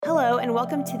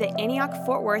welcome to the Antioch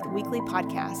Fort Worth Weekly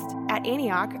Podcast. At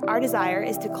Antioch, our desire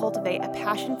is to cultivate a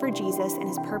passion for Jesus and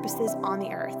his purposes on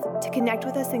the earth. To connect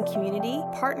with us in community,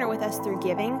 partner with us through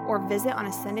giving, or visit on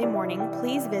a Sunday morning,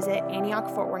 please visit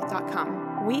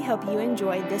AntiochFortWorth.com. We hope you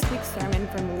enjoy this week's sermon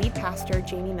from Lead Pastor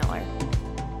Jamey Miller.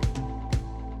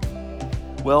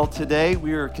 Well, today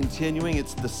we are continuing.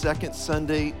 It's the second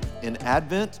Sunday in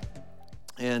Advent,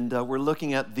 and we're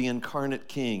looking at the Incarnate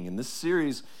King. And this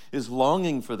series is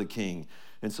longing for the King.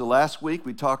 And so last week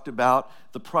we talked about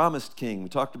the promised King. We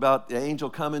talked about the angel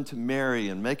coming to Mary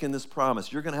and making this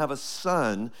promise. You're going to have a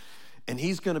son, and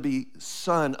he's going to be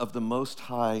son of the Most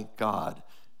High God.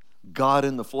 God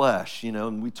in the flesh,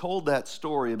 and we told that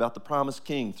story about the promised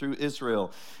King through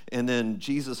Israel, and then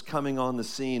Jesus coming on the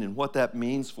scene and what that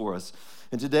means for us.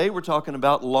 And today we're talking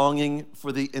about longing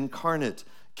for the Incarnate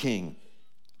King.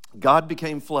 God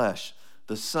became flesh,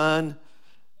 the Son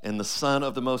and the Son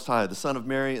of the Most High, the Son of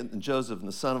Mary and Joseph and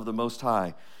the Son of the Most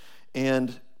High.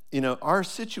 And, our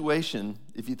situation,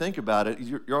 if you think about it,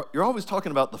 you're always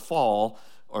talking about the fall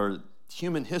or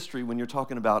human history when you're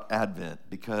talking about Advent,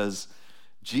 because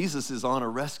Jesus is on a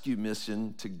rescue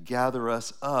mission to gather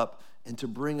us up and to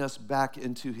bring us back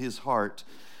into his heart.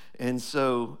 And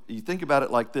so you think about it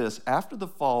like this. After the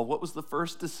fall, what was the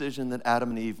first decision that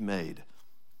Adam and Eve made?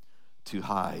 To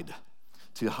hide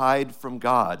from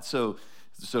God.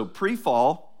 So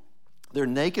pre-fall, they're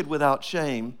naked without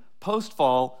shame.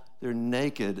 Post-fall, they're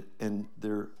naked and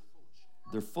they're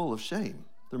full of shame.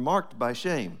 They're marked by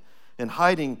shame and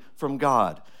hiding from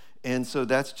God. And so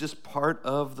that's just part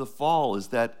of the fall, is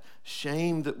that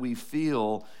shame that we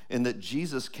feel and that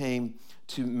Jesus came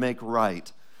to make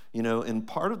right. And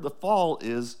part of the fall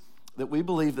is that we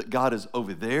believe that God is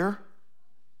over there,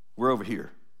 we're over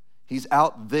here. He's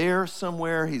out there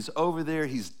somewhere, he's over there,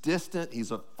 he's distant, he's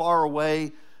a far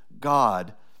away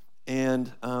God.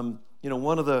 And,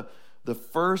 one of the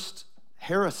first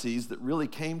heresies that really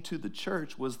came to the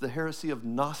church was the heresy of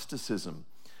Gnosticism,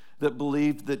 that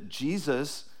believed that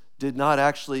Jesus did not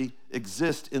actually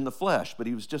exist in the flesh, but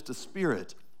he was just a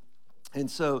spirit.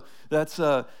 And so that's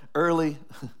early,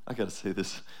 I got to say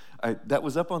this, that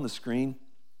was up on the screen.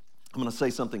 I'm going to say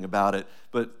something about it,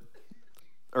 but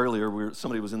earlier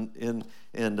somebody was in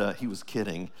and he was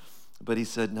kidding, but he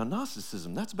said, now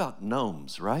Gnosticism, that's about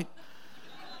gnomes, right?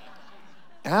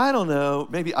 And I don't know,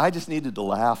 maybe I just needed to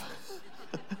laugh,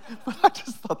 but I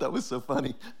just thought that was so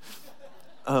funny.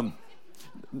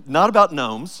 Not about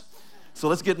gnomes. So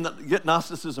let's get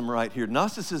Gnosticism right here.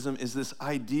 Gnosticism is this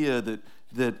idea that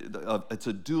it's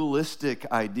a dualistic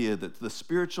idea that the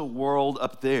spiritual world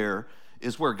up there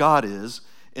is where God is,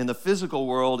 and the physical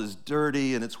world is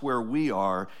dirty, and it's where we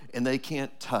are, and they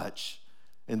can't touch.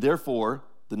 And therefore,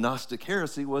 the Gnostic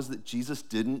heresy was that Jesus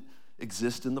didn't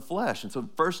exist in the flesh. And so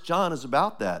 1 John is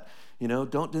about that.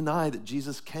 Don't deny that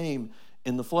Jesus came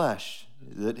in the flesh,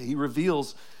 that he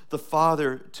reveals the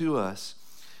Father to us.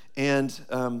 And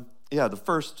one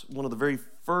of the very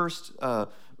first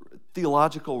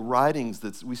theological writings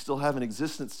that we still have in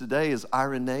existence today is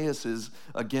Irenaeus's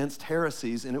Against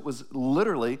Heresies, and it was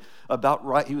literally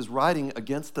he was writing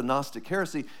against the Gnostic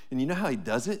heresy, and you know how he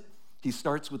does it? He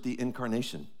starts with the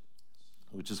Incarnation,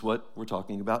 which is what we're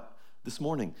talking about this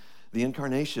morning, the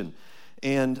Incarnation.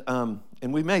 And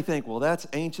we may think, well, that's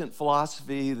ancient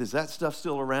philosophy, is that stuff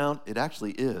still around? It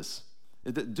actually is.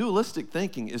 The dualistic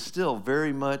thinking is still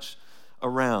very much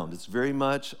around. It's very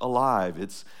much alive.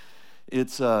 It's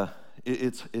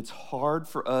hard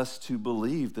for us to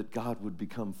believe that God would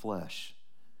become flesh.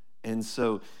 And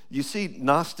so you see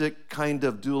Gnostic kind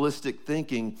of dualistic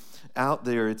thinking out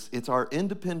there. It's our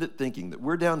independent thinking that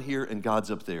we're down here and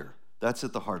God's up there. That's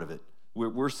at the heart of it.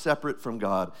 We're separate from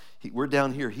God. We're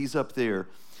down here, he's up there.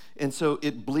 And so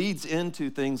it bleeds into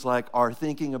things like our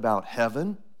thinking about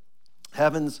heaven.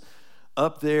 Heaven's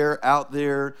up there, out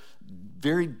there,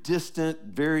 very distant,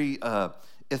 very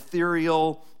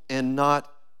ethereal, and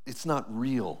it's not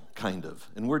real, kind of.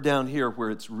 And we're down here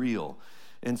where it's real.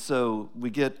 And so we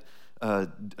get a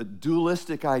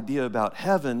dualistic idea about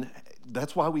heaven.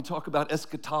 That's why we talk about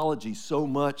eschatology so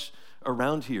much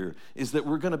around here, is that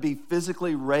we're going to be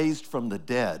physically raised from the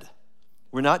dead.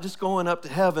 We're not just going up to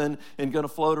heaven and going to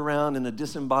float around in a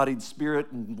disembodied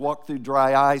spirit and walk through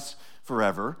dry ice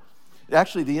forever.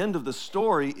 Actually, the end of the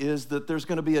story is that there's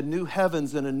going to be a new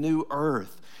heavens and a new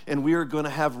earth, and we are going to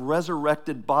have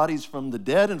resurrected bodies from the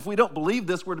dead. And if we don't believe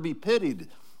this, we're to be pitied.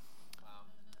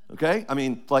 Okay?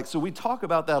 So we talk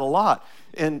about that a lot,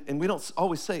 and we don't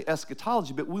always say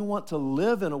eschatology, but we want to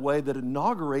live in a way that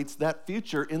inaugurates that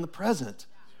future in the present.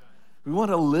 We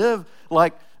want to live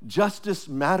like justice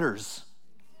matters.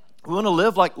 We want to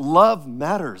live like love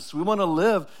matters. We want to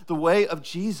live the way of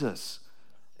Jesus.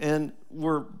 And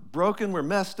we're broken, we're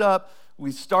messed up.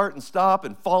 We start and stop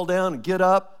and fall down and get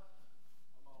up.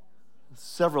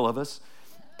 Several of us.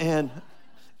 And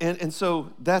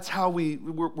so that's how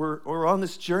we're on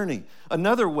this journey.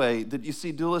 Another way that you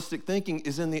see dualistic thinking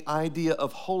is in the idea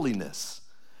of holiness.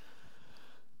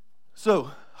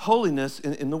 So holiness,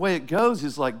 in the way it goes,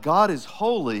 is like God is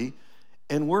holy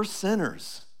and we're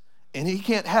sinners. And he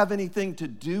can't have anything to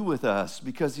do with us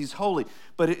because he's holy.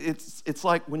 But it's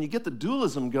like when you get the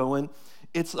dualism going,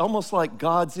 it's almost like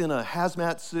God's in a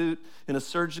hazmat suit in a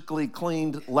surgically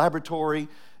cleaned laboratory,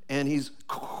 and he's,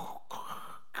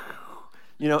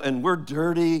 and we're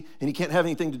dirty, and he can't have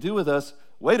anything to do with us.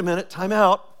 Wait a minute, time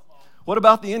out. What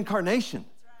about the incarnation?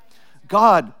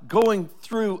 God going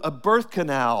through a birth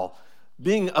canal,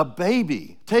 being a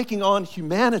baby, taking on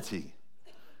humanity.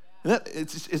 And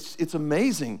it's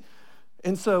amazing.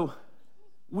 And so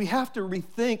we have to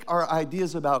rethink our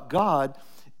ideas about God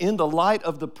in the light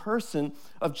of the person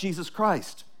of Jesus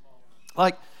Christ.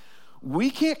 Like,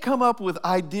 we can't come up with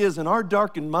ideas in our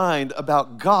darkened mind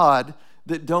about God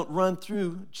that don't run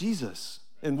through Jesus.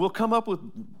 And we'll come up with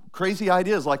crazy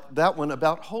ideas like that one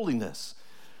about holiness.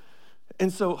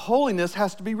 And so holiness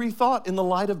has to be rethought in the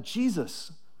light of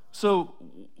Jesus. So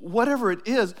whatever it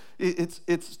is,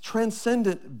 it's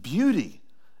transcendent beauty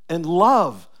and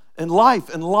love and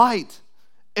life and light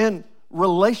and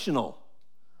relational.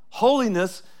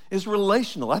 Holiness is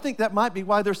relational. I think that might be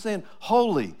why they're saying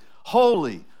holy,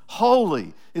 holy,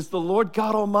 holy is the Lord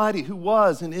God Almighty who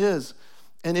was and is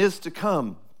to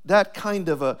come. That kind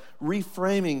of a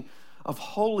reframing of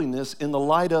holiness in the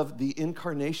light of the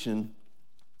incarnation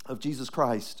of Jesus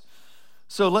Christ.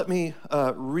 So let me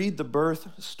read the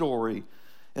birth story.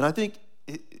 And I think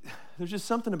there's just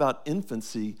something about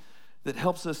infancy that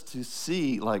helps us to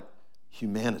see like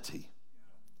humanity.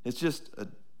 It's just a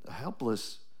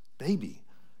helpless baby.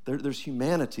 There's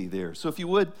humanity there. So if you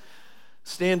would,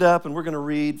 stand up and we're going to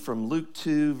read from Luke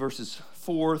 2, verses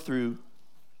 4 through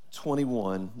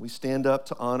 21. We stand up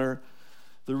to honor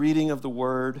the reading of the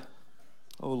word.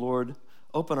 Oh Lord,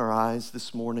 open our eyes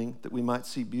this morning that we might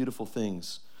see beautiful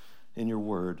things in your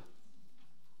word.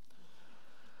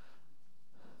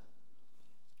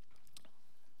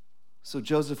 So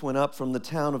Joseph went up from the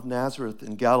town of Nazareth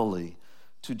in Galilee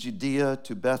to Judea,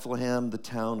 to Bethlehem, the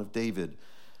town of David,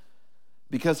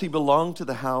 because he belonged to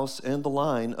the house and the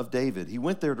line of David. He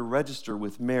went there to register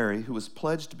with Mary, who was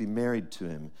pledged to be married to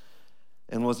him,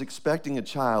 and was expecting a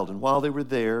child. And while they were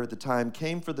there, the time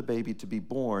came for the baby to be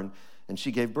born, and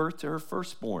she gave birth to her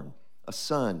firstborn, a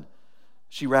son.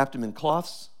 She wrapped him in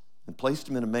cloths and placed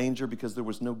him in a manger because there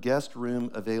was no guest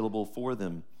room available for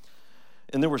them.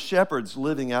 And there were shepherds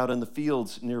living out in the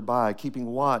fields nearby, keeping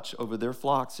watch over their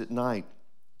flocks at night.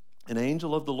 An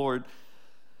angel of the Lord,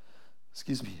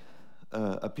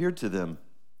 appeared to them,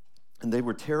 and they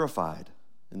were terrified.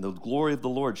 And the glory of the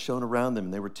Lord shone around them,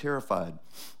 and they were terrified.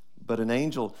 But an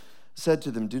angel said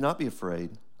to them, "Do not be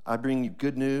afraid. I bring you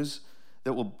good news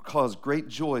that will cause great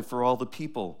joy for all the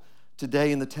people.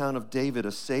 Today in the town of David,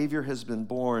 a Savior has been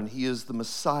born. He is the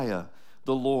Messiah,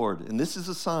 the Lord. And this is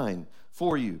a sign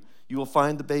for you. You will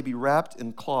find the baby wrapped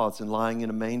in cloths and lying in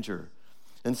a manger."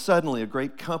 And suddenly a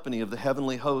great company of the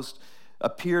heavenly host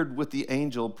appeared with the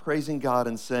angel, praising God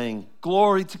and saying,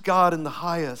 "Glory to God in the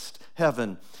highest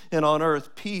heaven, and on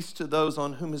earth peace to those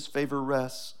on whom his favor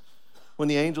rests." When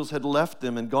the angels had left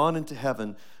them and gone into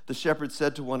heaven, the shepherds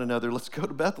said to one another, "Let's go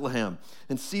to Bethlehem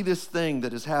and see this thing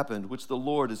that has happened, which the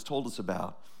Lord has told us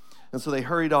about." And so they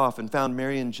hurried off and found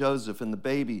Mary and Joseph and the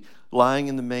baby lying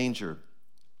in the manger.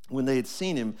 When they had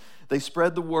seen him, they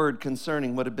spread the word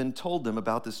concerning what had been told them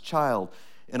about this child.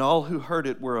 And all who heard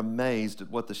it were amazed at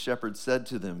what the shepherds said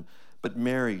to them. But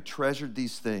Mary treasured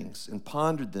these things and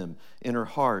pondered them in her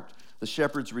heart. The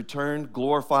shepherds returned,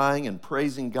 glorifying and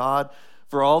praising God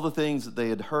for all the things that they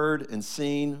had heard and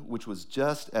seen, which was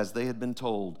just as they had been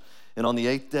told. And on the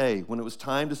 8th day, when it was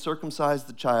time to circumcise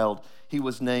the child, he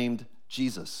was named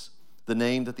Jesus, the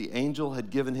name that the angel had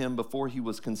given him before he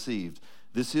was conceived.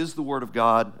 This is the word of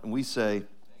God, and we say,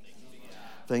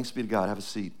 thanks be to God. Have a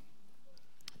seat.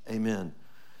 Amen.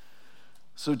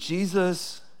 So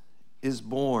Jesus is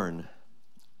born.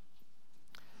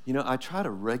 You know, I try to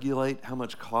regulate how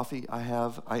much coffee I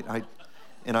have.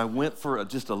 And I went for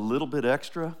just a little bit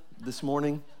extra this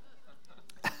morning.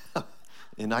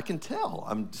 And I can tell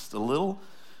I'm just a little,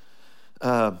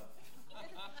 so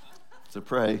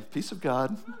pray, peace of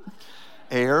God,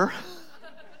 air.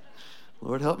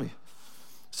 Lord help me.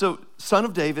 So, son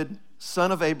of David,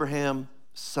 son of Abraham,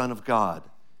 son of God.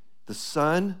 The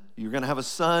son, you're going to have a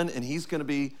son, and he's going to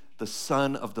be the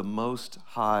Son of the Most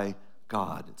High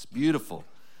God. It's beautiful.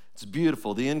 It's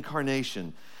beautiful, the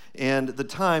incarnation. And the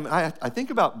time, I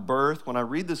think about birth. When I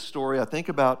read this story, I think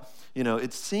about,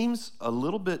 it seems a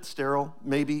little bit sterile.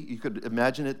 Maybe you could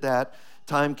imagine it that.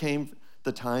 The time came,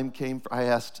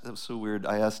 that was so weird.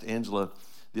 I asked Angela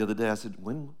the other day, I said,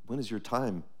 when is your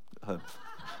time?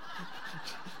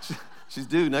 She's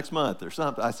due next month or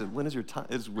something. I said, when is your time?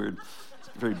 It's weird. It's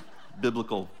very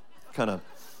biblical kind of,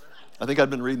 I think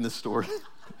I'd been reading this story.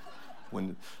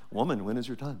 When is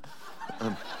your time?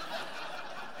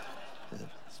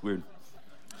 It's weird.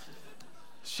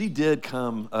 She did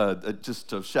come,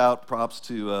 just to shout props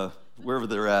to wherever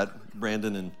they're at,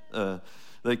 Brandon, and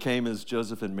they came as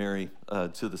Joseph and Mary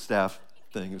to the staff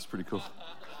thing. It was pretty cool.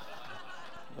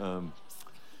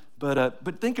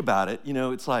 But think about it.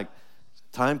 It's like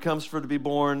time comes for her to be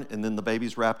born, and then the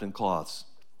baby's wrapped in cloths.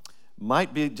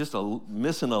 Might be just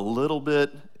missing a little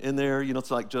bit in there. It's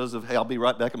like Joseph, hey, I'll be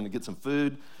right back. I'm going to get some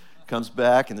food. Comes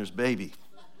back, and there's baby,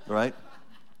 right?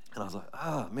 And I was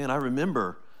like, man, I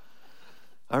remember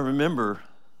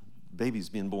babies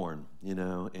being born,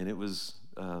 and it was,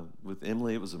 with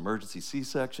Emily, it was emergency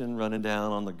C-section, running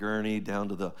down on the gurney, down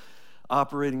to the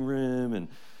operating room, and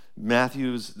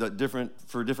Matthew's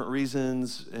for different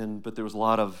reasons, but there was a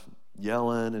lot of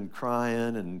yelling and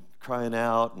crying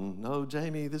out, and no,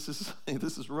 Jamie, this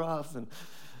is rough, and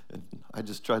I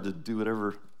just tried to do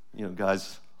whatever,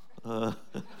 guys, I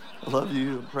love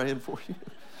you, I'm praying for you.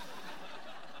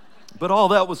 But all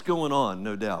that was going on,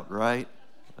 no doubt, right?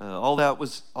 All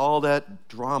that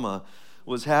drama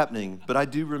was happening, but I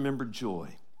do remember joy.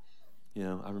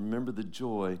 I remember the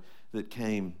joy that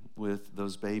came with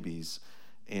those babies.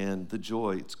 And the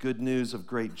joy, it's good news of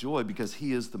great joy because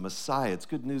he is the Messiah. It's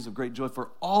good news of great joy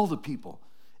for all the people,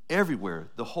 everywhere,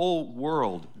 the whole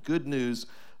world, good news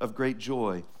of great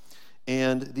joy.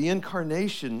 And the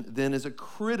incarnation then is a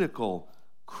critical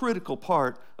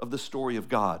part of the story of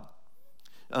God.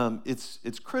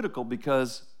 It's critical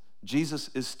because Jesus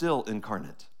is still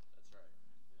incarnate. That's right.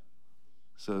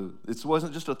 So it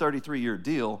wasn't just a 33-year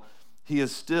deal. He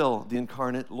is still the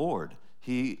incarnate Lord.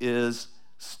 He is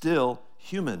still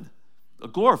human, a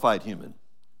glorified human,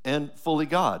 and fully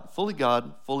God,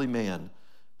 fully man,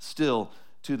 still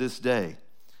to this day.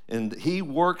 And he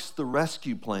works the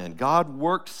rescue plan. God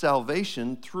worked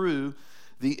salvation through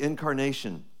the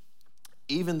incarnation.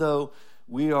 Even though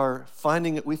we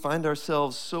find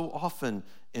ourselves so often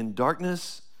in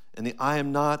darkness, and the I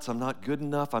am nots, I'm not good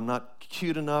enough, I'm not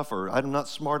cute enough, or I'm not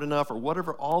smart enough, or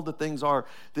whatever all the things are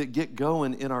that get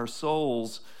going in our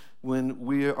souls when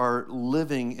we are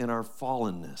living in our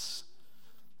fallenness.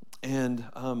 And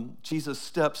Jesus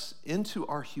steps into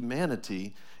our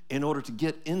humanity in order to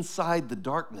get inside the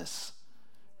darkness,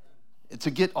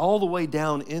 to get all the way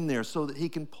down in there so that he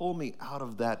can pull me out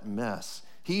of that mess.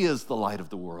 He is the light of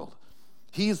the world.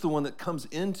 He is the one that comes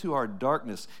into our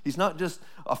darkness. He's not just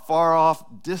a far-off,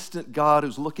 distant God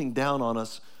who's looking down on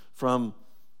us from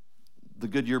the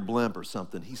Goodyear blimp or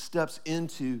something. He steps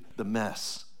into the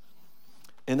mess.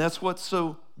 And that's what's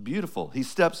so beautiful. He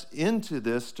steps into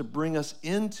this to bring us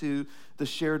into the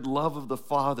shared love of the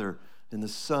Father and the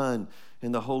Son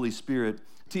and the Holy Spirit.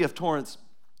 T.F. Torrance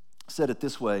said it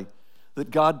this way,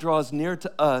 that God draws near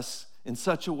to us in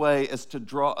such a way as to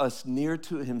draw us near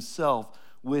to himself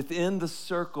within the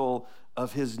circle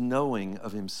of his knowing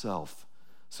of himself.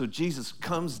 So Jesus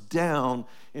comes down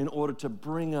in order to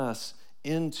bring us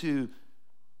into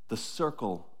the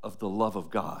circle of the love of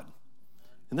God.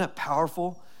 Isn't that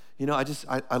powerful?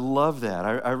 I love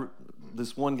that.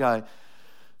 This one guy,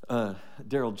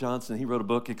 Darrell Johnson, he wrote a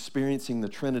book, Experiencing the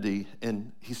Trinity,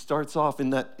 and he starts off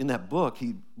in that book,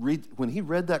 when he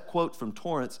read that quote from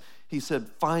Torrance, he said,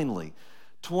 finally,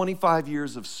 25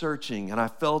 years of searching, and I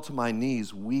fell to my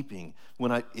knees weeping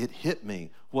when it hit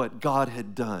me what God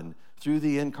had done through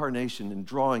the incarnation and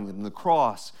drawing and the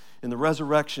cross and the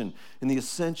resurrection and the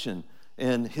ascension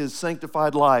and his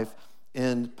sanctified life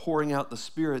and pouring out the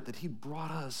Spirit, that he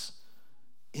brought us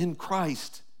in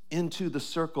Christ into the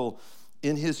circle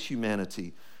in his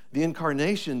humanity. The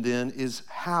incarnation then is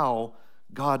how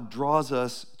God draws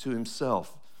us to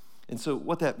himself. And so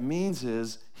what that means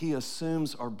is he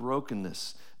assumes our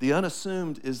brokenness. The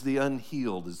unassumed is the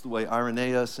unhealed, is the way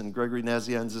Irenaeus and Gregory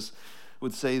Nazianzus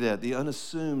would say that. The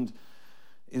unassumed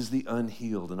is the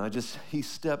unhealed. And he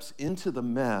steps into the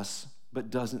mess but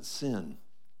doesn't sin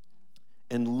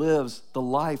and lives the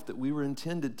life that we were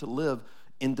intended to live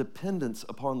in dependence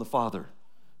upon the Father.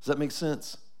 Does that make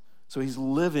sense? So he's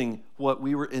living what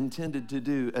we were intended to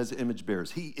do as image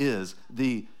bearers. He is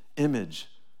the image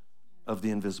of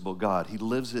the invisible God. He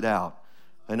lives it out.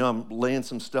 I know I'm laying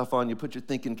some stuff on you. Put your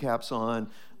thinking caps on.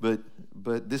 But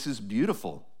this is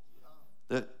beautiful.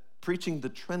 That preaching the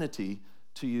Trinity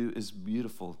to you is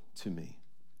beautiful to me.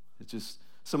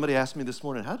 Somebody asked me this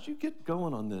morning, how did you get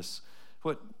going on this?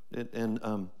 It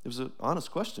was an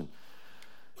honest question.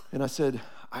 And I said,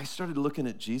 I started looking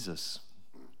at Jesus.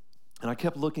 And I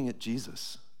kept looking at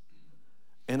Jesus.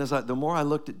 And the more I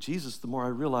looked at Jesus, the more I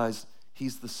realized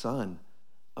he's the Son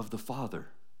of the Father.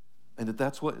 And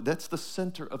that's the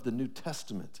center of the New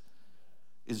Testament,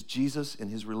 is Jesus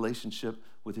and his relationship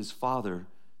with his Father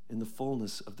in the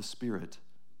fullness of the Spirit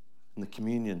and the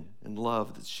communion and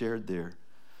love that's shared there.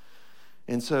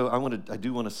 And so I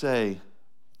do want to say,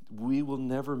 we will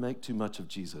never make too much of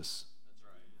Jesus.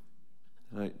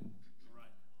 That's right.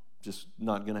 Just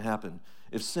not going to happen.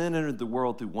 If sin entered the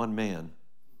world through one man,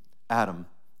 Adam,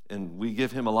 and we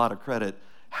give him a lot of credit,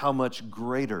 how much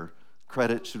greater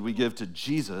credit should we give to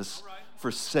Jesus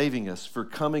for saving us, for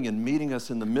coming and meeting us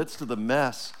in the midst of the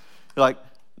mess? Like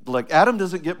Adam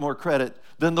doesn't get more credit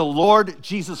than the Lord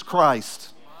Jesus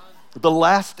Christ, the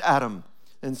last Adam.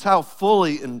 And it's how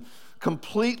fully and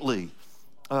completely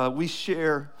we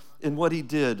share in what he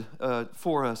did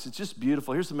for us. It's just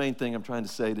beautiful. Here's the main thing I'm trying to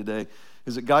say today,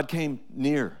 is that God came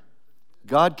near.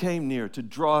 God came near to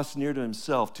draw us near to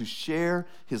himself, to share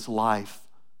his life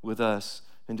with us,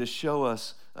 and to show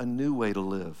us a new way to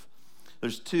live.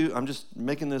 There's I'm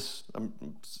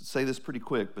say this pretty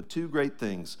quick, but two great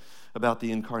things about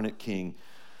the Incarnate King.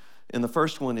 And the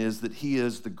first one is that he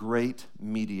is the great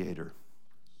mediator.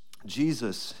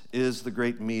 Jesus is the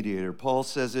great mediator. Paul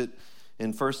says it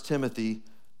in 1 Timothy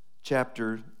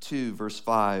chapter 2, verse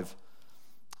 5.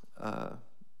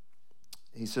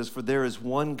 He says, for there is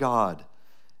one God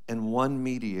and one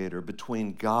mediator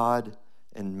between God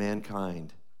and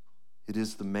mankind. It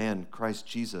is the man, Christ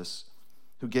Jesus,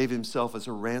 who gave himself as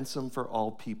a ransom for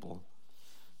all people.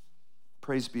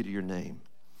 Praise be to your name.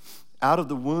 Out of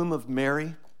the womb of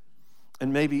Mary,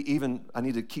 and maybe even, I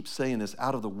need to keep saying this,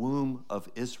 out of the womb of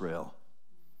Israel.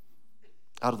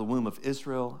 Out of the womb of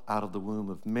Israel, out of the womb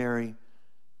of Mary,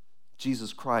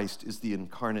 Jesus Christ is the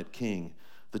Incarnate King,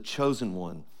 the chosen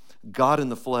one, God in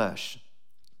the flesh.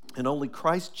 And only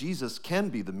Christ Jesus can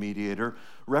be the mediator,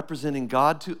 representing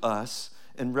God to us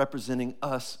and representing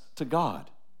us to God.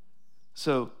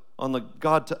 So on the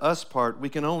God to us part, we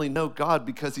can only know God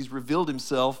because he's revealed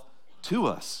himself to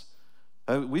us.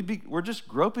 We're just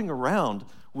groping around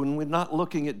when we're not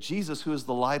looking at Jesus, who is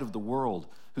the light of the world,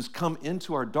 who's come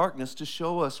into our darkness to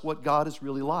show us what God is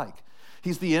really like.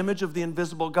 He's the image of the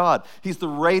invisible God. He's the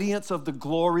radiance of the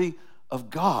glory of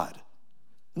God.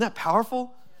 Isn't that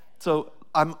powerful? So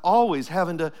I'm always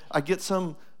I get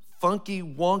some funky,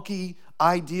 wonky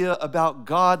idea about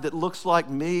God that looks like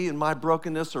me and my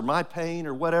brokenness or my pain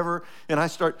or whatever, and I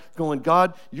start going,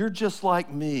 God, you're just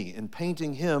like me, and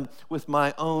painting him with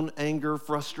my own anger,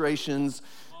 frustrations,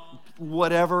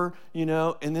 whatever,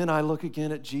 and then I look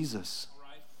again at Jesus.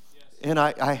 And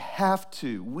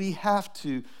we have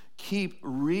to keep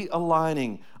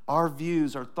realigning our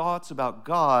views, our thoughts about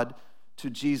God to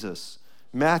Jesus.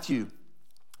 Matthew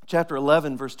chapter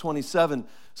 11, verse 27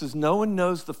 says, no one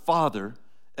knows the Father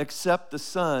except the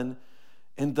Son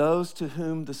and those to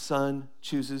whom the Son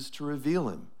chooses to reveal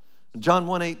him. John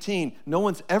 1:18, no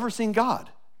one's ever seen God,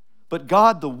 but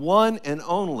God, the one and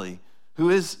only, who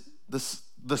is the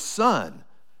Son,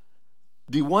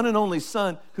 the one and only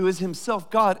Son, who is himself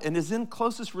God and is in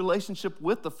closest relationship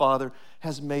with the Father,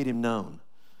 has made him known.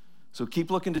 So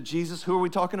keep looking to Jesus. Who are we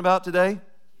talking about today?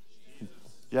 Jesus.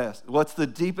 Yes. What's the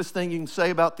deepest thing you can say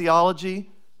about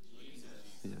theology? Jesus.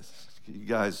 Yes. You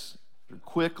guys are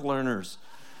quick learners.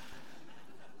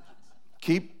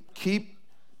 Keep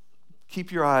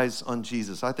your eyes on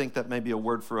Jesus. I think that may be a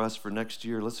word for us for next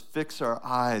year. Let's fix our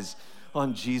eyes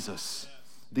on Jesus,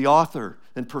 the author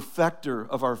and perfecter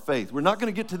of our faith. We're not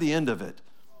going to get to the end of it.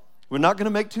 We're not going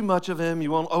to make too much of him.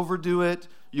 You won't overdo it.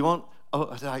 You won't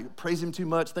praise him too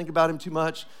much, think about him too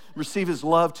much, receive his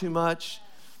love too much.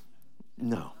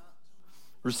 No.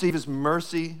 Receive his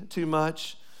mercy too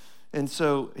much. And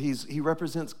so he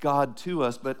represents God to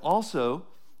us, but also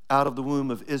out of the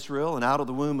womb of Israel and out of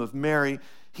the womb of Mary,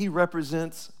 he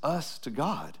represents us to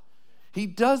God. He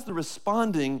does the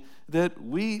responding that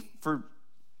we, for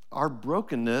our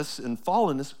brokenness and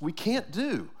fallenness, we can't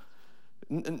do.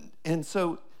 And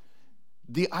so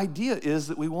the idea is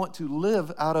that we want to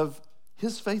live out of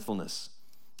his faithfulness.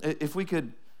 If we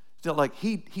could,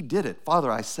 he did it. Father,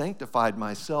 I sanctified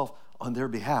myself on their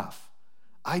behalf.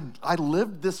 I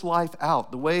lived this life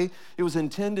out the way it was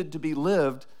intended to be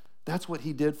lived. That's what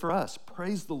he did for us.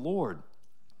 Praise the Lord.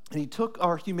 And he took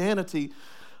our humanity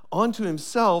onto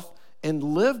himself and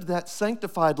lived that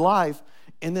sanctified life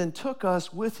and then took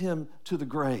us with him to the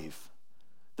grave.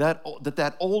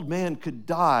 That old man could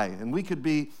die and we could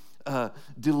be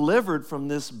delivered from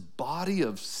this body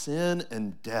of sin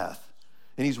and death.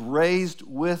 And he's raised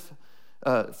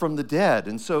from the dead.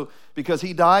 And so because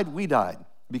he died, we died.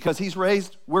 Because he's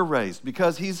raised, we're raised.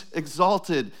 Because he's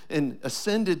exalted and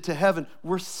ascended to heaven,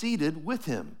 we're seated with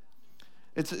him.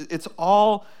 It's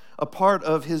all a part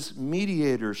of his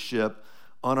mediatorship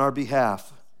on our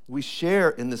behalf. We share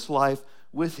in this life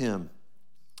with him.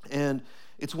 And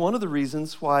it's one of the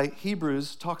reasons why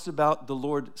Hebrews talks about the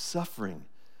Lord suffering.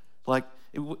 Like,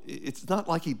 it's not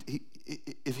like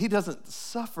if he doesn't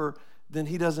suffer, then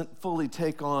he doesn't fully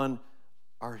take on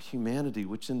our humanity,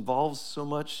 which involves so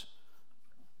much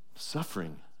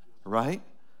suffering, right?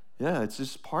 Yeah, it's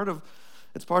just part of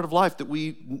life that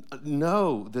we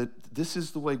know that this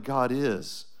is the way God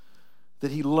is,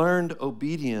 that he learned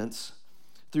obedience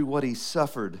through what he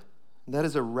suffered. And that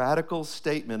is a radical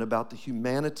statement about the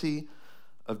humanity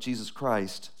of Jesus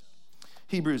Christ.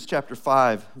 Hebrews chapter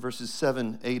 5, verses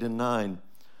 7, 8, and 9.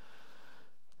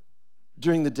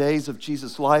 During the days of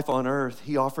Jesus' life on earth,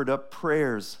 he offered up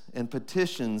prayers and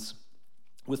petitions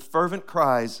with fervent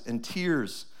cries and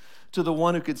tears to the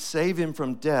one who could save him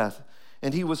from death.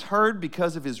 And he was heard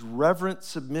because of his reverent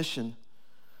submission.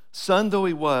 Son though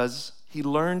he was, he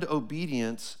learned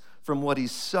obedience from what he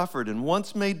suffered. And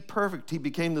once made perfect, he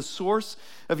became the source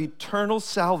of eternal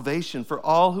salvation for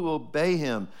all who obey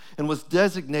him, and was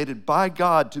designated by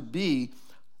God to be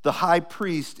the high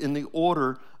priest in the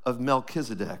order of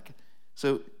Melchizedek.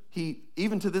 So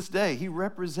even to this day, he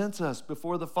represents us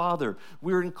before the Father.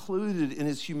 We're included in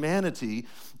his humanity.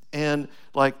 And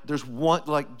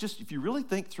just if you really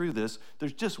think through this,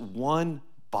 there's just one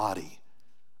body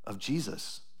of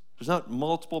Jesus. There's not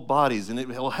multiple bodies, and it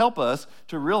will help us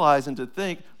to realize and to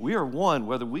think we are one,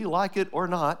 whether we like it or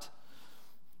not,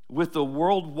 with the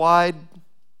worldwide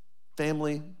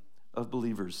family of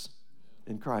believers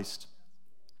in Christ.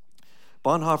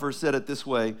 Bonhoeffer said it this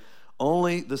way: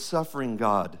 only the suffering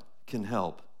God can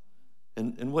help.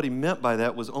 And what he meant by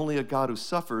that was only a God who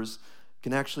suffers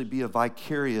can actually be a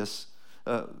vicarious,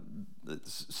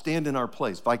 stand in our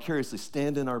place, vicariously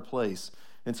stand in our place.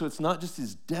 And so it's not just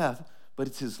his death, but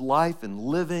it's his life and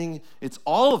living. It's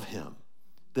all of him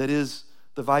that is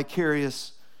the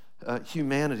vicarious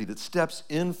humanity that steps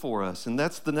in for us. And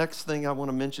that's the next thing I want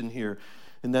to mention here.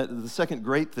 And that the second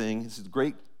great thing is the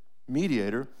great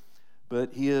mediator,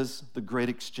 but he is the great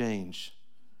exchange.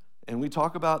 And we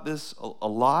talk about this a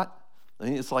lot. I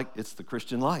mean, it's the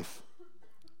Christian life.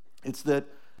 It's that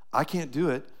I can't do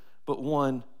it, but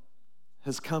one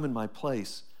has come in my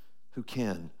place who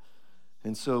can.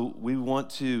 And so we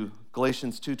want to,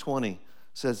 Galatians 2:20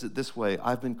 says it this way: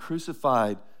 I've been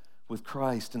crucified with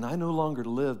Christ, and I no longer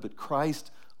live, but Christ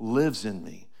lives in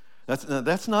me.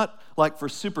 That's not like for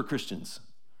super Christians.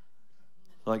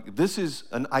 Like, this is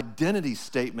an identity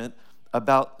statement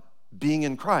about being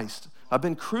in Christ. I've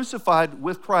been crucified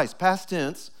with Christ, past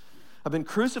tense. I've been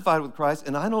crucified with Christ,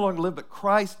 and I no longer live, but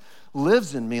Christ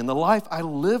lives in me. In the life I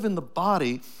live in the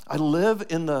body, I live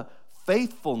in the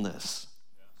faithfulness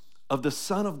of the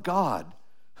Son of God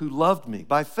who loved me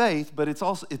by faith, but it's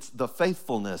the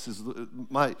faithfulness.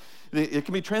 It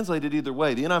can be translated either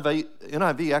way. The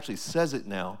NIV actually says it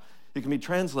now. It can be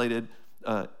translated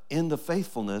in the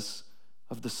faithfulness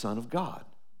of the Son of God.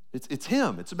 It's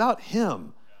him. It's about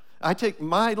him. I take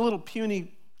my little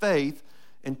puny faith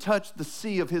and touch the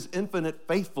sea of his infinite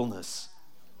faithfulness.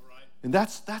 And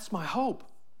that's my hope.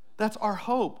 That's our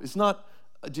hope. It's not,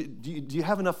 do you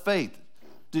have enough faith?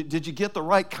 Did you get the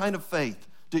right kind of faith?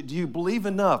 Do you believe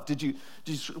enough?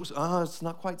 It's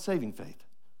not quite saving faith.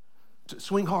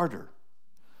 Swing harder.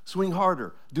 Swing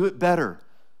harder. Do it better.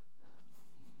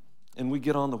 And we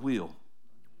get on the wheel.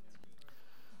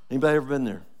 Anybody ever been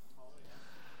there?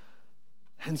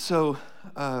 And so,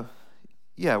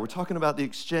 we're talking about the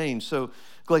exchange. So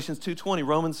Galatians 2:20,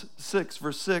 Romans 6,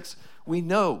 verse 6, we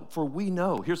know,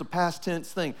 here's a past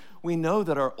tense thing, we know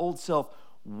that our old self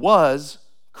was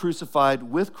crucified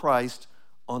with Christ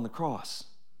on the cross.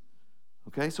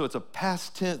 Okay, so it's a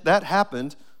past tense. That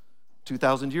happened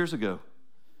 2,000 years ago.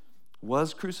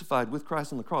 Was crucified with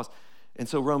Christ on the cross. And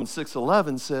so Romans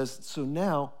 6:11 says, so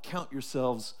now count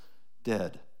yourselves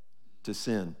dead to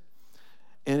sin.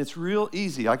 And it's real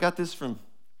easy. I got this from,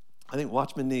 I think,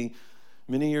 Watchman Nee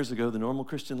many years ago, The Normal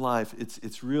Christian Life.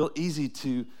 It's real easy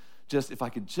to just, if I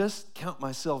could just count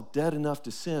myself dead enough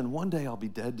to sin, one day I'll be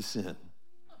dead to sin.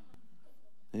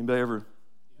 Anybody ever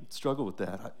struggle with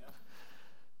that?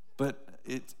 But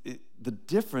the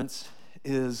difference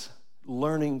is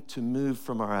learning to move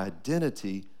from our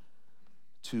identity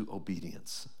to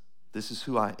obedience. This is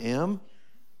who I am,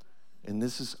 and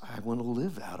I want to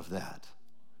live out of that.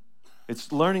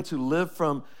 It's learning to live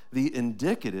from the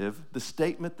indicative, the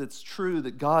statement that's true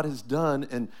that God has done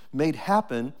and made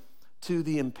happen, to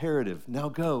the imperative. Now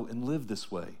go and live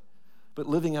this way. But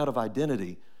living out of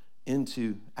identity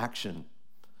into action.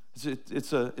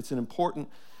 It's an important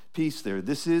piece there.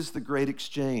 This is the great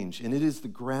exchange, and it is the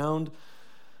ground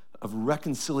of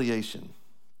reconciliation.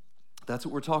 That's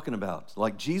what we're talking about.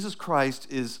 Like Jesus Christ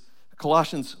is,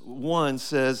 Colossians 1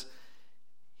 says,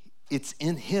 it's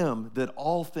in him that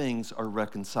all things are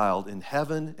reconciled in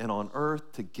heaven and on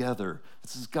earth together.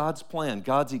 This is God's plan.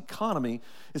 God's economy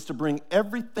is to bring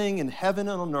everything in heaven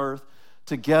and on earth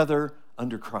together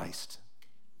under Christ.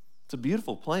 It's a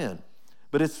beautiful plan,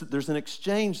 but there's an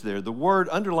exchange there. The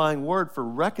underlying word for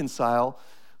reconcile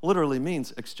literally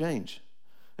means exchange.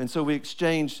 And so we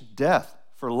exchange death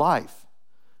for life.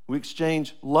 We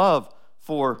exchange love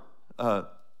for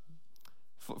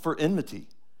enmity.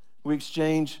 We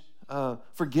exchange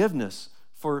forgiveness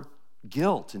for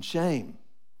guilt and shame.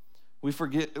 We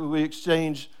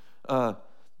exchange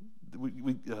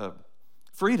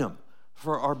freedom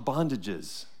for our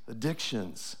bondages,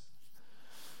 addictions.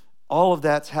 All of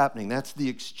that's happening. That's the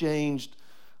exchanged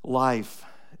life.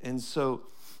 And so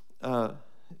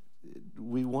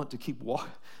we want to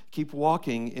keep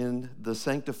walking in the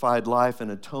sanctified life and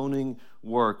atoning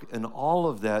work, and all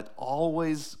of that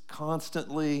always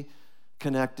constantly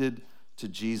connected to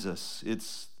Jesus.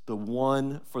 It's the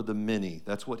one for the many.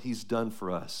 That's what he's done for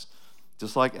us.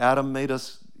 Just like Adam made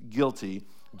us guilty,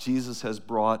 Jesus has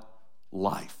brought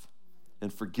life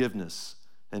and forgiveness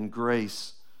and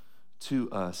grace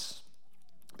to us.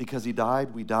 Because he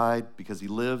died, we died. Because he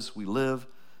lives, we live.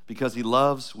 Because he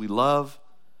loves, we love.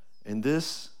 And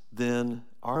this, then,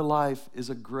 our life is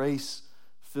a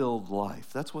grace-filled life.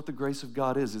 That's what the grace of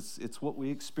God is. It's what we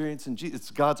experience in Jesus.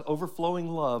 It's God's overflowing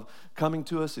love coming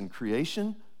to us in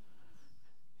creation.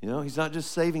 You know, he's not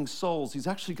just saving souls. He's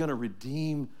actually going to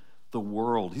redeem the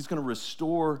world. He's going to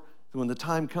restore. When the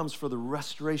time comes for the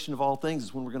restoration of all things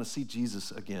is when we're going to see Jesus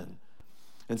again.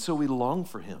 And so we long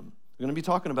for him. We're going to be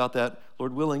talking about that,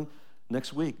 Lord willing,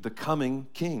 next week, the coming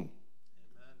King.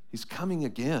 Amen. He's coming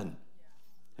again.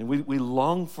 And we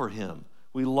long for him.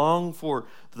 We long for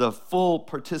the full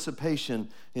participation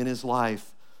in his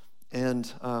life. And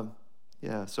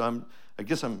so I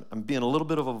guess I'm being a little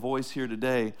bit of a voice here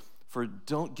today for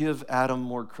don't give Adam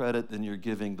more credit than you're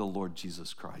giving the Lord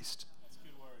Jesus Christ. That's a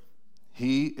good word.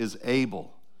 He is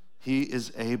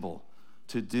able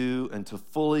to do and to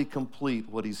fully complete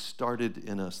what he's started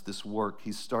in us, this work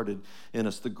he's started in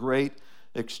us, the great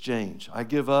exchange. I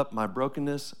give up my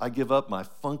brokenness. I give up my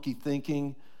funky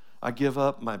thinking. I give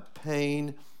up my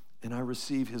pain, and I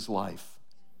receive his life,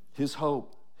 his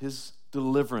hope, his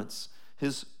deliverance,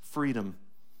 his freedom.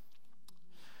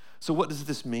 So what does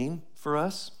this mean for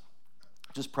us?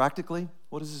 Just practically,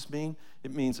 what does this mean?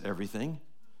 It means everything.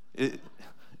 It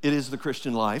is the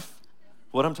Christian life.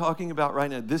 What I'm talking about right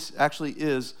now, this actually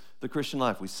is the Christian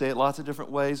life. We say it lots of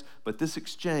different ways, but this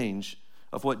exchange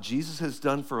of what Jesus has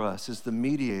done for us is the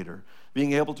mediator,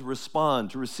 being able to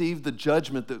respond, to receive the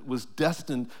judgment that was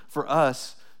destined for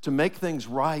us to make things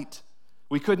right.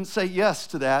 We couldn't say yes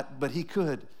to that, but he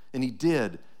could, and he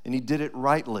did it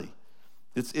rightly.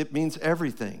 It means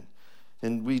everything.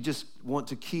 And we just want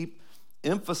to keep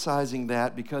emphasizing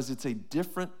that because it's a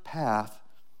different path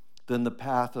than the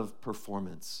path of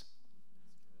performance.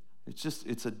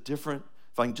 It's a different,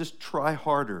 if I can just try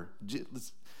harder.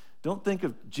 Don't think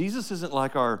of, Jesus isn't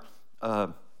like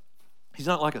he's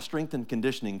not like a strength and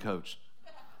conditioning coach.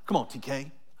 Come on,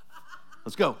 TK,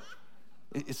 let's go.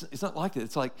 It's not like that.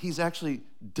 It's like he's actually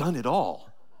done it all.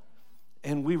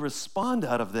 And we respond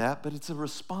out of that, but it's a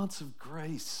response of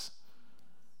grace.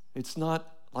 It's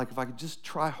not like if I could just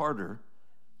try harder,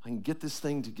 I can get this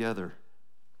thing together.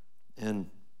 And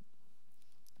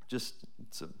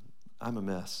I'm a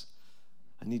mess.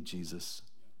 I need Jesus.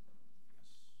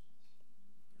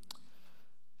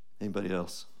 Anybody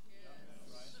else?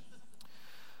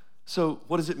 So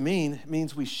what does it mean? It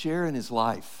means we share in his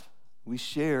life. We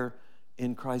share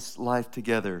in Christ's life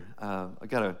together. I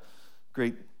got a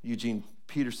great Eugene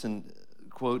Peterson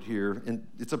quote here, and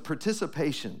it's a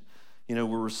participation. You know,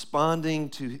 we're responding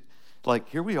to, like,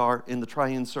 here we are in the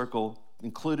triune circle,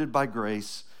 included by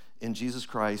grace in Jesus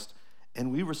Christ,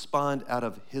 and we respond out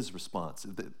of his response.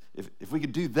 If we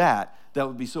could do that, that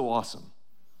would be so awesome.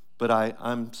 But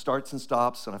I'm starts and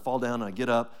stops, and I fall down and I get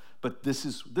up. But this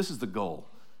is the goal,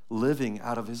 living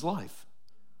out of his life,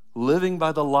 living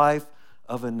by the life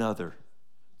of another.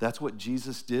 That's what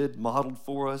Jesus did, modeled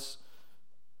for us,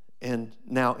 and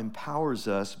now empowers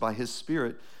us by his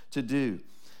Spirit to do.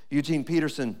 Eugene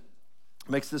Peterson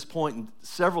makes this point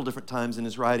several different times in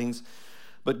his writings,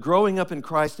 but growing up in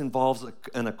Christ involves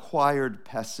an acquired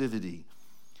passivity.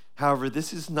 However,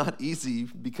 this is not easy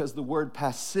because the word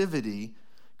passivity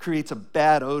creates a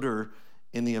bad odor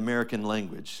in the American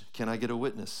language. Can I get a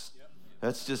witness? Yep.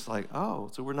 That's just like, oh,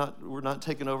 so we're not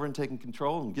taking over and taking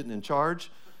control and getting in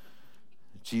charge.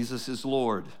 Jesus is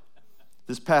Lord.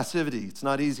 This passivity, it's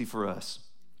not easy for us.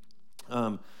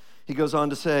 He goes on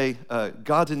to say,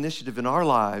 God's initiative in our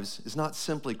lives is not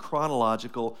simply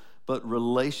chronological, but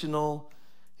relational,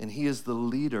 and he is the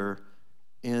leader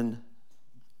in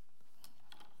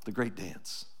the great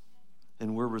dance.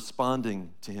 And we're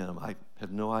responding to him. I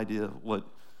have no idea what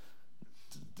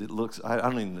it looks, I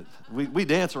don't even, we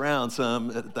dance around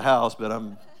some at the house, but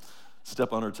I'm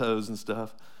step on our toes and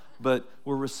stuff. But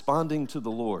we're responding to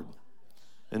the Lord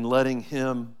and letting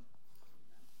him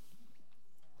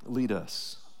lead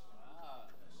us.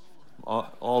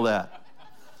 All that.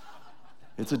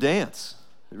 It's a dance.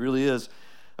 It really is.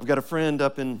 I've got a friend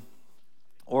up in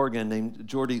Oregon named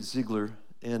Jordy Ziegler,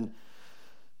 and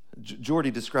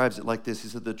Jordy describes it like this. He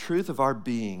said, the truth of our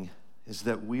being is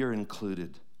that we are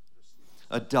included,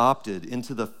 adopted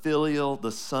into the filial,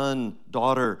 the son,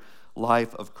 daughter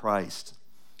life of Christ.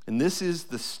 And this is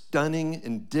the stunning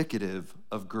indicative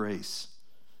of grace.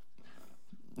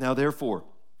 Now, therefore,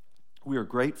 we are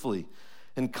gratefully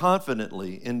and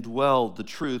confidently indwell the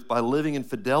truth by living in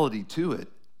fidelity to it.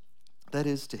 That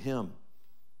is, to him.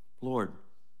 Lord,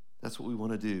 that's what we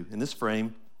want to do. In this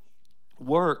frame,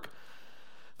 work,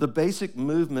 the basic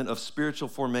movement of spiritual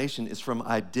formation is from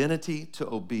identity to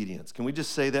obedience. Can we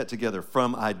just say that together?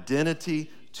 From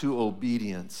identity to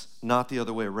obedience, not the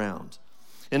other way around.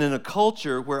 And in a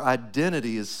culture where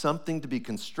identity is something to be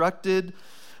constructed,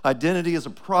 identity is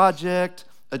a project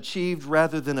achieved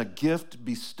rather than a gift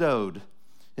bestowed,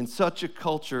 in such a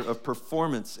culture of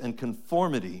performance and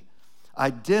conformity,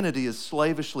 identity is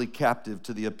slavishly captive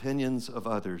to the opinions of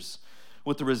others,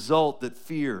 with the result that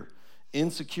fear,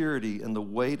 insecurity, and the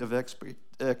weight of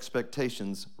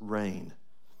expectations reign.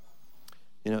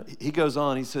 You know, he goes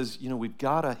on, he says, we've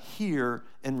got to hear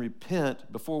and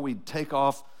repent before we take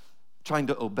off trying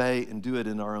to obey and do it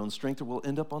in our own strength, or we'll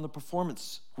end up on the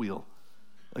performance wheel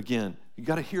again. You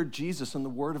got to hear Jesus and the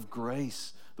word of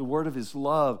grace, the word of his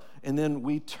love, and then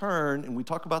we turn, and we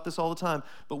talk about this all the time,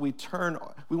 but we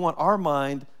want our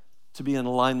mind to be in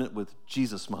alignment with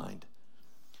Jesus' mind.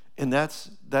 And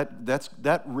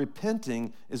that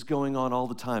repenting is going on all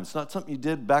the time. It's not something you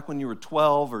did back when you were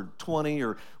 12 or 20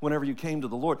 or whenever you came to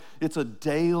the Lord. It's a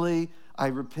daily, I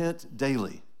repent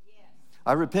daily. Yes.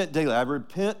 I repent daily. I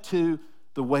repent to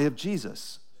the way of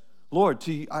Jesus. Lord,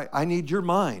 I need your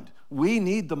mind. We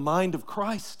need the mind of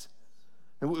Christ.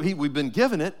 And we've been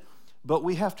given it, but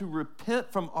we have to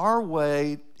repent from our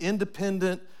way,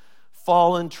 independent,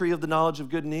 fallen tree of the knowledge of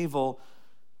good and evil,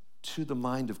 to the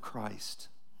mind of Christ,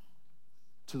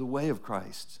 to the way of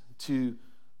Christ, to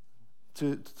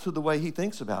the way he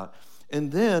thinks about.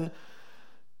 And then,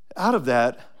 out of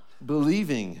that,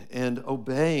 believing and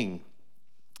obeying.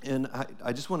 And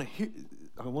I just want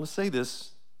to say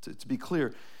this to be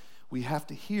clear. We have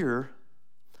to hear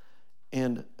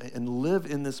and live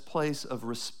in this place of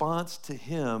response to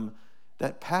him.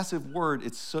 That passive word,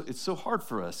 it's so hard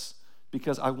for us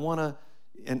because I want to,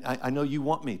 and I know you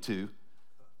want me to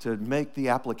make the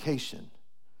application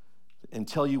and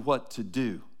tell you what to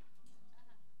do.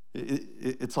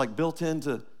 It's like built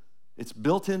into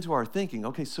our thinking.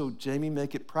 Okay, so Jamey,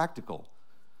 make it practical.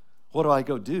 What do I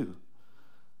go do?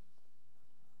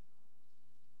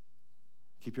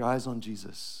 Keep your eyes on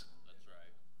Jesus.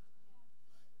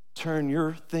 Turn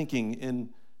your thinking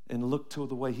and look to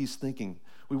the way he's thinking.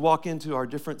 We walk into our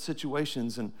different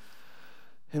situations and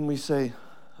we say,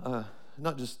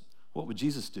 not just what would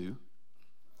Jesus do,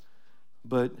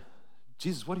 but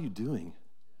Jesus, what are you doing?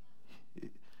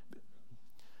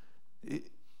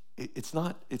 It's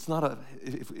not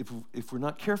if we're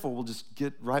not careful, we'll just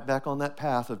get right back on that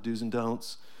path of do's and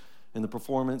don'ts and the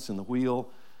performance and the wheel.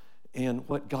 And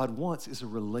what God wants is a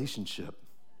relationship,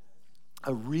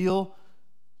 a real,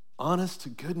 honest to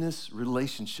goodness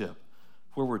relationship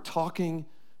where we're talking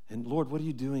and Lord, what are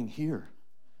you doing here?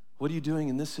 What are you doing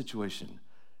in this situation?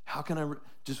 How can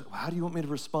how do you want me to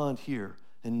respond here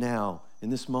and now in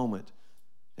this moment?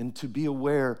 And to be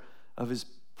aware of his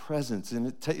presence.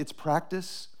 And it's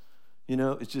practice,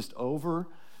 it's just over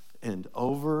and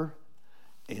over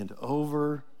and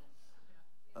over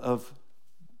of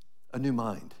a new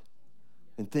mind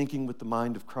and thinking with the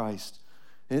mind of Christ.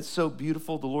 And it's so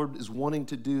beautiful. The Lord is wanting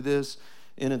to do this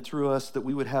in and through us, that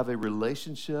we would have a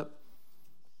relationship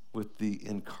with the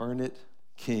Incarnate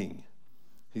King.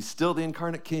 He's still the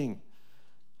Incarnate King.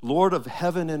 Lord of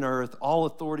heaven and earth, all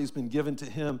authority has been given to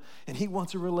him, and he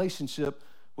wants a relationship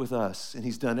with us, and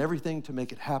he's done everything to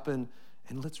make it happen,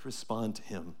 and let's respond to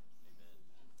him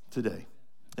today.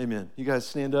 Amen. You guys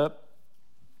stand up.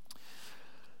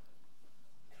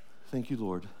 Thank you,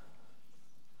 Lord.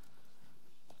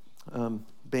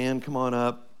 Band, come on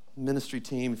up. Ministry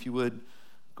team, if you would,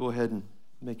 go ahead and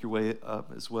make your way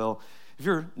up as well. If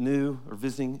you're new or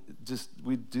visiting,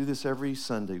 we do this every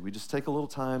Sunday. We just take a little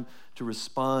time to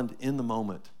respond in the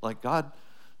moment. Like God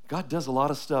does a lot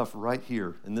of stuff right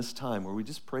here in this time where we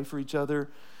just pray for each other.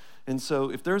 And so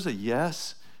if there's a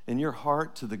yes in your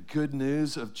heart to the good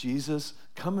news of Jesus,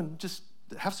 come and just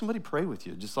have somebody pray with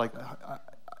you. Just like,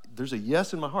 there's a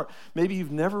yes in my heart. Maybe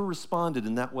you've never responded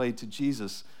in that way to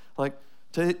Jesus. Like,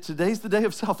 today's the day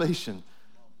of salvation.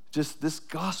 Just this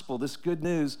gospel, this good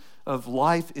news of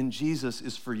life in Jesus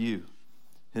is for you.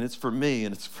 And it's for me,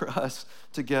 and it's for us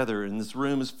together. And this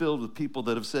room is filled with people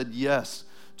that have said yes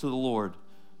to the Lord.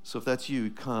 So if that's you,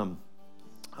 come.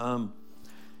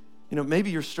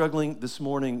 Maybe you're struggling this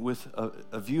morning with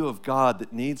a view of God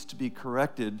that needs to be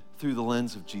corrected through the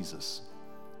lens of Jesus.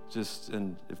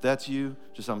 And if that's you,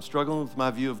 I'm struggling with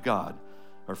my view of God,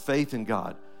 or faith in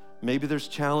God. Maybe there's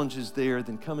challenges there,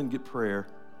 then come and get prayer.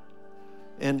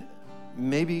 And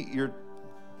maybe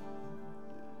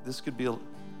this could be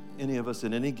any of us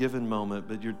at any given moment,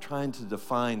 but you're trying to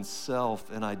define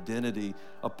self and identity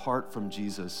apart from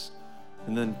Jesus.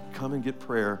 And then come and get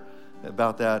prayer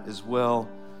about that as well.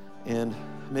 And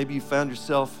maybe you found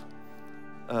yourself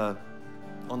on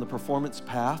the performance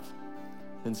path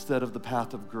instead of the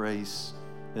path of grace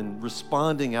and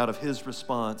responding out of his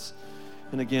response.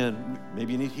 And again,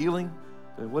 maybe you need healing.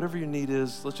 Whatever your need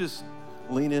is, let's just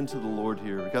lean into the Lord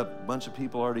here. We've got a bunch of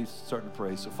people already starting to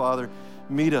pray. So Father,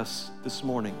 meet us this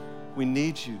morning. We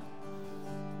need you.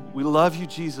 We love you,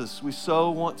 Jesus. We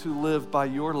so want to live by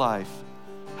your life.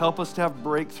 Help us to have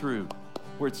breakthrough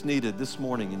where it's needed this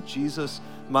morning. In Jesus'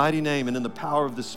 mighty name and in the power of the Spirit.